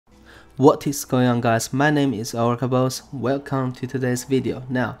What is going on, guys? My name is orokaboss. Welcome to today's video.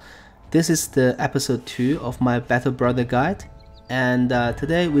 Now, this is the episode 2 of my Battle Brother guide, and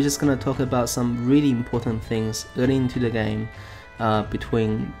today we're just gonna talk about some really important things early into the game,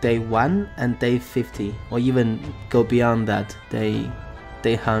 between day 1 and day 50, or even go beyond that, day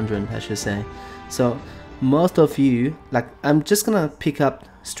 100 I should say. So most of you, I'm just gonna pick up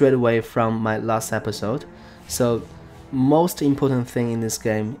straight away from my last episode. So most important thing in this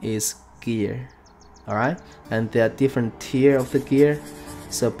game is gear, alright, and there are different tier of the gear.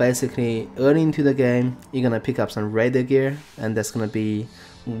 So basically early into the game you're gonna pick up some raider gear, and that's gonna be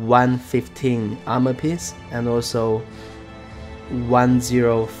 115 armor piece and also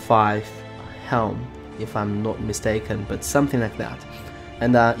 105 helm, if I'm not mistaken, but something like that.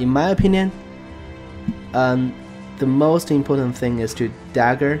 And in my opinion, the most important thing is to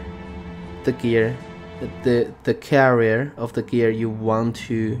dagger the gear, the carrier of the gear you want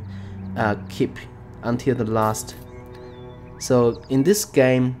to keep until the last. So in this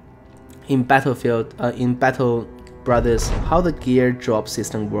game, in Battlefield, in Battle Brothers, how the gear drop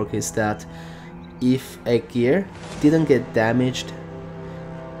system works is that if a gear didn't get damaged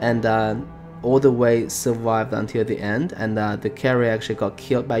and all the way survived until the end, and the carrier actually got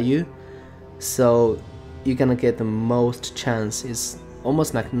killed by you, so you're gonna get the most chance, is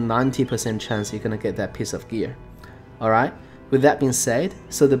almost like 90% chance you're gonna get that piece of gear. Alright, with that being said,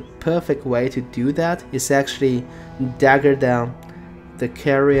 so the perfect way to do that is actually dagger down the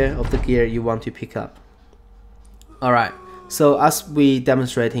carrier of the gear you want to pick up. Alright, so as we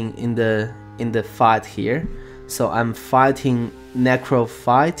demonstrating in the fight here, so I'm fighting Necro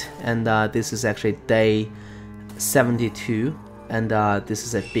fight, and this is actually day 72, and this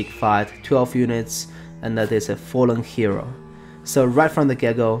is a big fight, 12 units, and there's a fallen hero. So right from the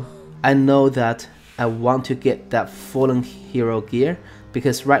get-go, I know that I want to get that fallen hero gear,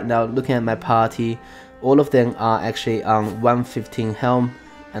 because right now looking at my party, all of them are actually on 115 helm,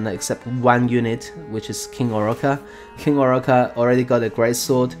 and except one unit, which is King Oroka. King Oroka already got a great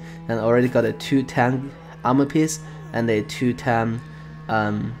sword and already got a 210 armor piece and a 210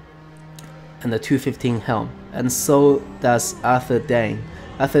 and a 215 helm, and so does Arthur Dane.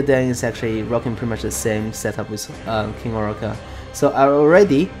 Arthur Dane is actually rocking pretty much the same setup with King Oroka. So I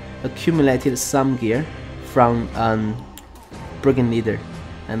already accumulated some gear from Brigand Leader,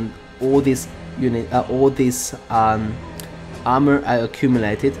 and all these armor I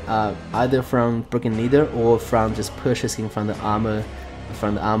accumulated either from Brigand Leader or from just purchasing from the armory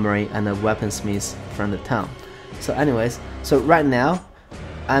and the weaponsmiths from the town. So anyways, so right now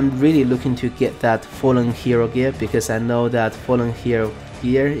I'm really looking to get that fallen hero gear, because I know that fallen hero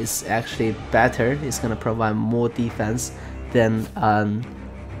gear is actually better. It's gonna provide more defense than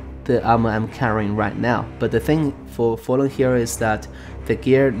the armor I'm carrying right now. But the thing for fallen hero is that the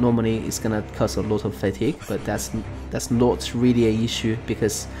gear normally is gonna cause a lot of fatigue, but that's not really an issue,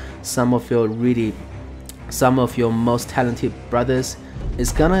 because some of your most talented brothers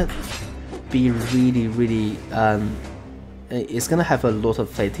is gonna be really it's gonna have a lot of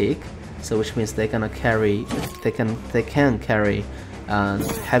fatigue, so which means they can carry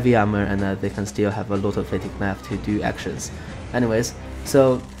heavy armor, and they can still have a lot of fatigue left to do actions. Anyways,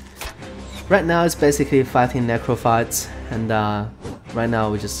 so right now it's basically fighting necro fights, and right now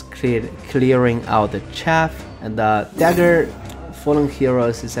we're just clearing out the chaff, and dagger fallen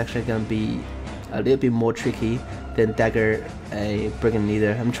heroes is actually gonna be a little bit more tricky than dagger a Brigand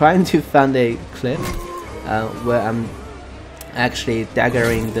Leader. I'm trying to find a clip where I'm actually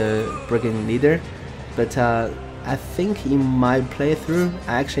daggering the Brigand Leader, but I think in my playthrough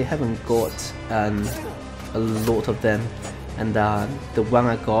I actually haven't got a lot of them, and the one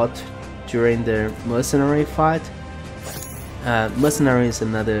I got during the mercenary fight, mercenary is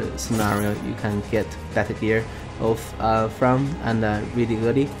another scenario you can get better gear from, and really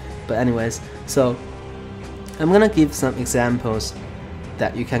early. But anyways, so I'm gonna give some examples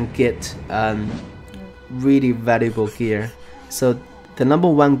that you can get really valuable gear. So the number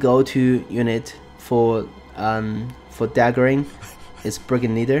one go-to unit for daggering is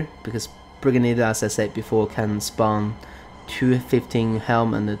Brigand Leader, because Brigand Leader, as I said before, can spawn 215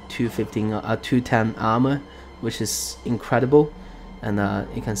 helm and a 210 armor, which is incredible. And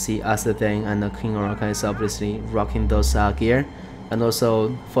you can see Arthur Dane and King Oroka is obviously rocking those gear, and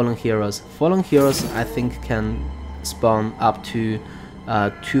also fallen heroes. Fallen heroes I think can spawn up to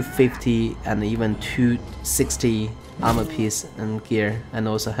 250 and even 260 armor piece and gear, and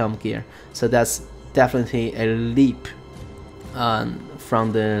also helm gear. So that's definitely a leap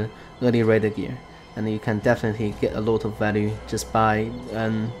from the early raider gear, and you can definitely get a lot of value just by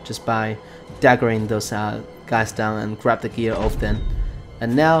daggering those guys down and grab the gear off them.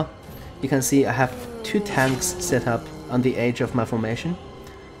 And now you can see I have 2 tanks set up on the edge of my formation,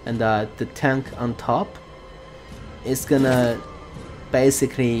 and the tank on top is gonna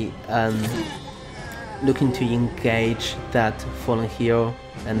basically looking to engage that fallen hero,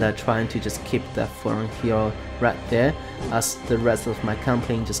 and trying to just keep that fallen hero right there, as the rest of my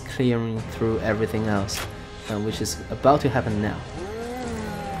company just clearing through everything else, which is about to happen now.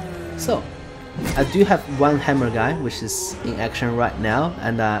 So I do have 1 hammer guy which is in action right now,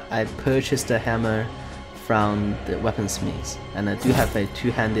 and I purchased the hammer from the weaponsmiths, and I do have a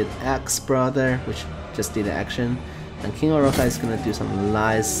 2-handed axe brother which just did action, and King Oroka is gonna do some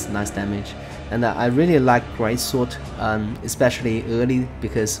nice damage. And I really like greatsword, especially early,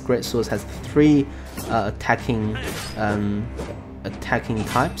 because greatsword has 3 attacking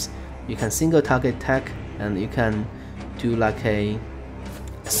types. You can single target attack, and you can do like a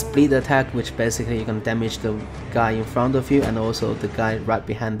split attack, which basically you can damage the guy in front of you and also the guy right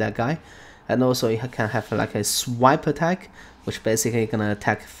behind that guy. And also you can have like a swipe attack, which basically gonna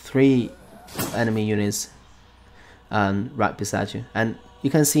attack 3 enemy units right beside you. And you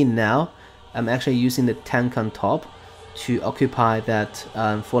can see now I'm actually using the tank on top to occupy that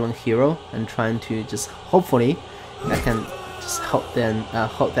fallen hero, and trying to just hopefully I can just hold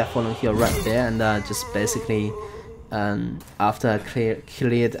that fallen hero right there, and just basically after I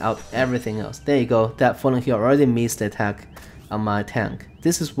cleared out everything else. There you go, that fallen hero already missed the attack on my tank.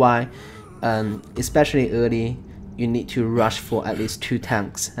 This is why especially early you need to rush for at least 2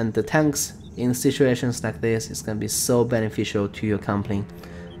 tanks, and the tanks in situations like this is going to be so beneficial to your company.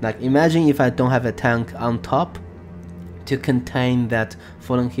 Like imagine if I don't have a tank on top to contain that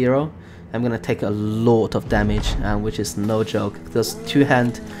fallen hero, I'm gonna take a lot of damage, which is no joke. Those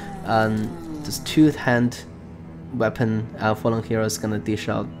two-hand weapon fallen hero is gonna dish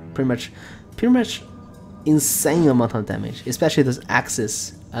out pretty much insane amount of damage, especially those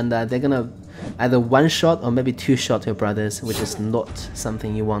axes, and they're gonna either 1-shot or maybe 2-shot your brothers, which is not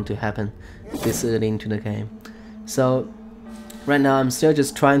something you want to happen this early into the game. So right now I'm still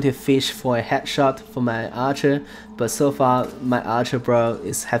just trying to fish for a headshot for my archer, but so far my archer bro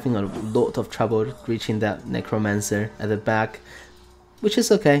is having a lot of trouble reaching that necromancer at the back, which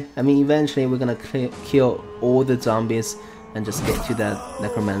is okay. I mean, eventually we're gonna kill all the zombies and just get to that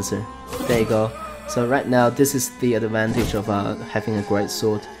necromancer. There you go. So right now this is the advantage of having a great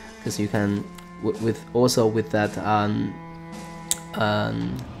sword, because you can with that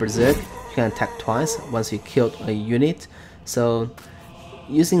berserk, you can attack twice once you killed a unit. So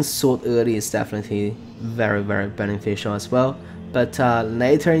using sword early is definitely very beneficial as well. But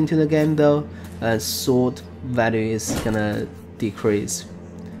later into the game though, sword value is gonna decrease.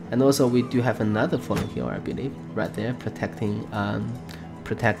 And also we do have another fallen hero, I believe, right there, protecting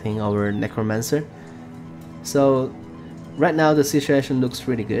our necromancer. So right now the situation looks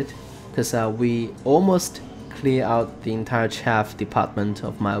really good, because we almost clear out the entire chaff department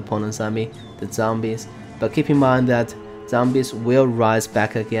of my opponent's army, the zombies. But keep in mind that zombies will rise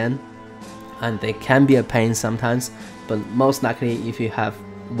back again, and they can be a pain sometimes, but most likely if you have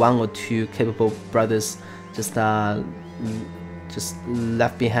 1 or 2 capable brothers just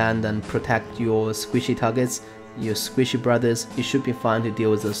left behind and protect your squishy targets, your squishy brothers, you should be fine to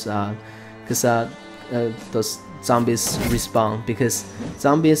deal with those, because those zombies respawn, because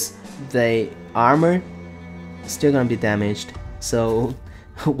zombies, they armor still gonna be damaged, so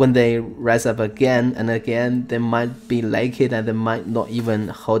when they rise up again and again, they might be naked and they might not even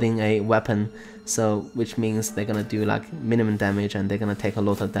holding a weapon, so which means they're gonna do like minimum damage and they're gonna take a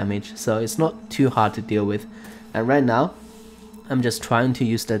lot of damage. So it's not too hard to deal with. And right now I'm just trying to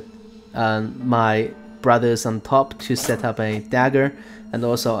use the my brothers on top to set up a dagger, and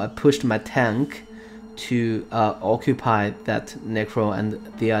also I pushed my tank to occupy that necro and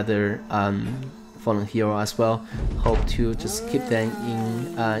the other fallen hero as well. Hope to just keep them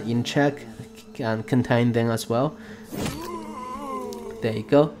in check and contain them as well. There you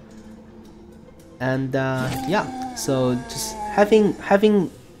go. And yeah, so just having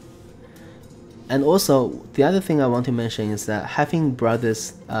and also the other thing I want to mention is that having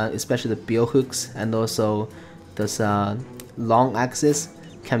brothers, especially the bill hooks and also those long axes,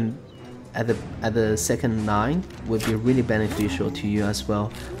 can at the second line would be really beneficial to you as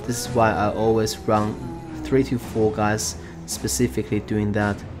well. This is why I always run 3 to 4 guys specifically doing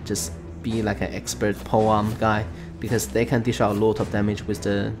that. Just be like an expert polearm guy, because they can dish out a lot of damage with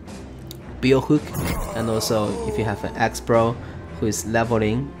the bill hook. And also if you have an axe bro who is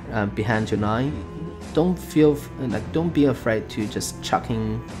leveling behind your line, don't be afraid to just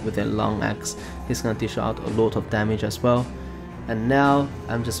chucking with a long axe. He's gonna dish out a lot of damage as well. And now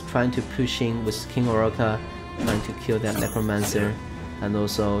I'm just trying to push in with King Oroka, trying to kill that necromancer. and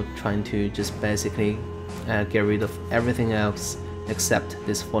also trying to just basically get rid of everything else except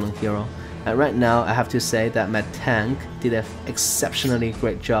this fallen hero. And right now I have to say that my tank did an exceptionally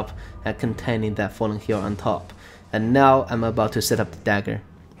great job at containing that fallen hero on top. And now I'm about to set up the dagger.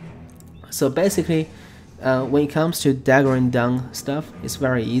 So basically, when it comes to daggering down stuff, it's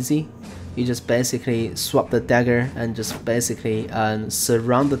very easy. You just basically swap the dagger and just basically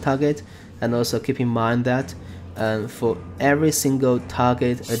surround the target, and also keep in mind that for every single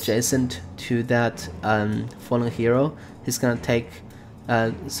target adjacent to that fallen hero, he's gonna take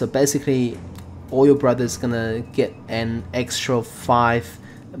so basically all your brothers gonna get an extra 5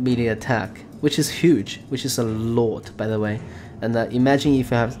 melee attack, which is huge, which is a lot, by the way. And imagine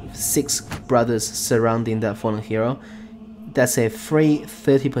if you have 6 brothers surrounding that fallen hero, that's a free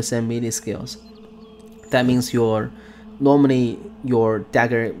 30% melee skills. That means normally your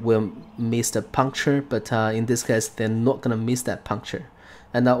dagger will miss the puncture, but in this case they're not gonna miss that puncture.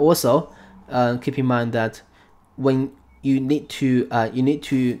 And also keep in mind that when you need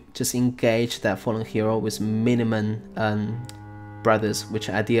to just engage that fallen hero with minimum brothers, which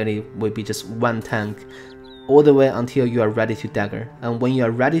ideally would be just 1 tank, all the way until you are ready to dagger. And when you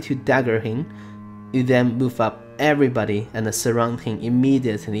are ready to dagger him, you then move up everybody and surround him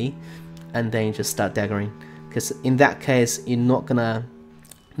immediately, and then you just start daggering. Because in that case, you're not gonna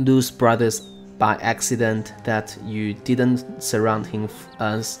lose brothers by accident, that you didn't surround him,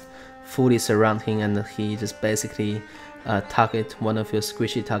 fully surround him, and he just basically target one of your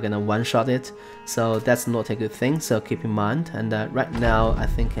squishy target and one-shot it. So that's not a good thing, so keep in mind. And right now I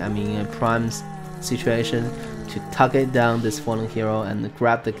think I'm in a prime situation to target down this fallen hero and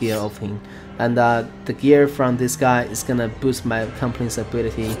grab the gear of him. And the gear from this guy is gonna boost my company's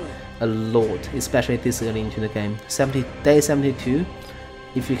ability a lot, especially this early into the game. Day 72,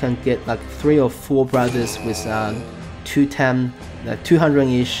 if you can get like 3 or 4 brothers with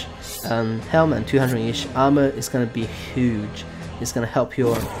 200-ish helm and 200-ish armor, is gonna be huge. It's gonna help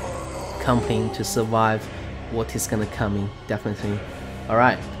your company to survive what is gonna come in, definitely.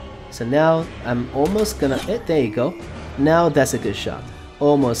 Alright, so now I'm almost gonna, there you go. Now that's a good shot.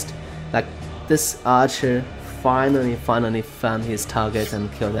 Almost, like this archer finally found his target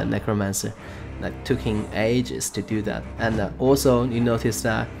and killed that necromancer. Like took him ages to do that. And also you notice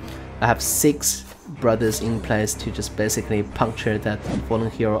that I have 6 brothers in place to just basically puncture that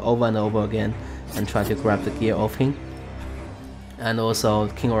fallen hero over and over again and try to grab the gear off him. And also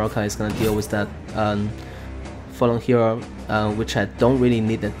King Oroka is gonna deal with that fallen hero, which I don't really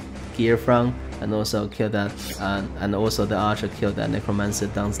need the gear from, and also kill that, and also the archer killed that necromancer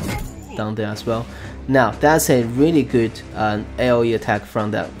down there as well. Now that's a really good AoE attack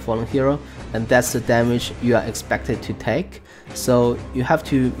from that fallen hero, and that's the damage you are expected to take. So you have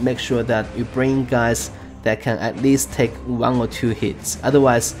to make sure that you bring guys that can at least take 1 or 2 hits.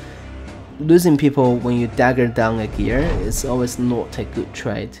 Otherwise, losing people when you dagger down a gear is always not a good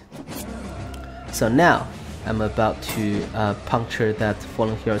trade. So now I'm about to puncture that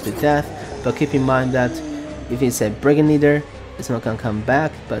fallen hero to death, but keep in mind that if it's a brigand leader, it's not gonna come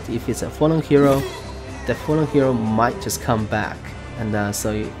back, but if it's a fallen hero, the fallen hero might just come back, and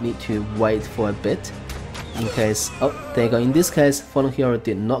so you need to wait for a bit in case. Oh, there you go. In this case, fallen hero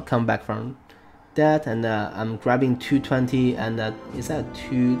did not come back from that, and I'm grabbing 220, and is that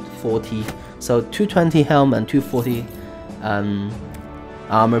 240? So 220 helm and 240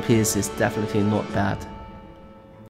 armor piece is definitely not bad.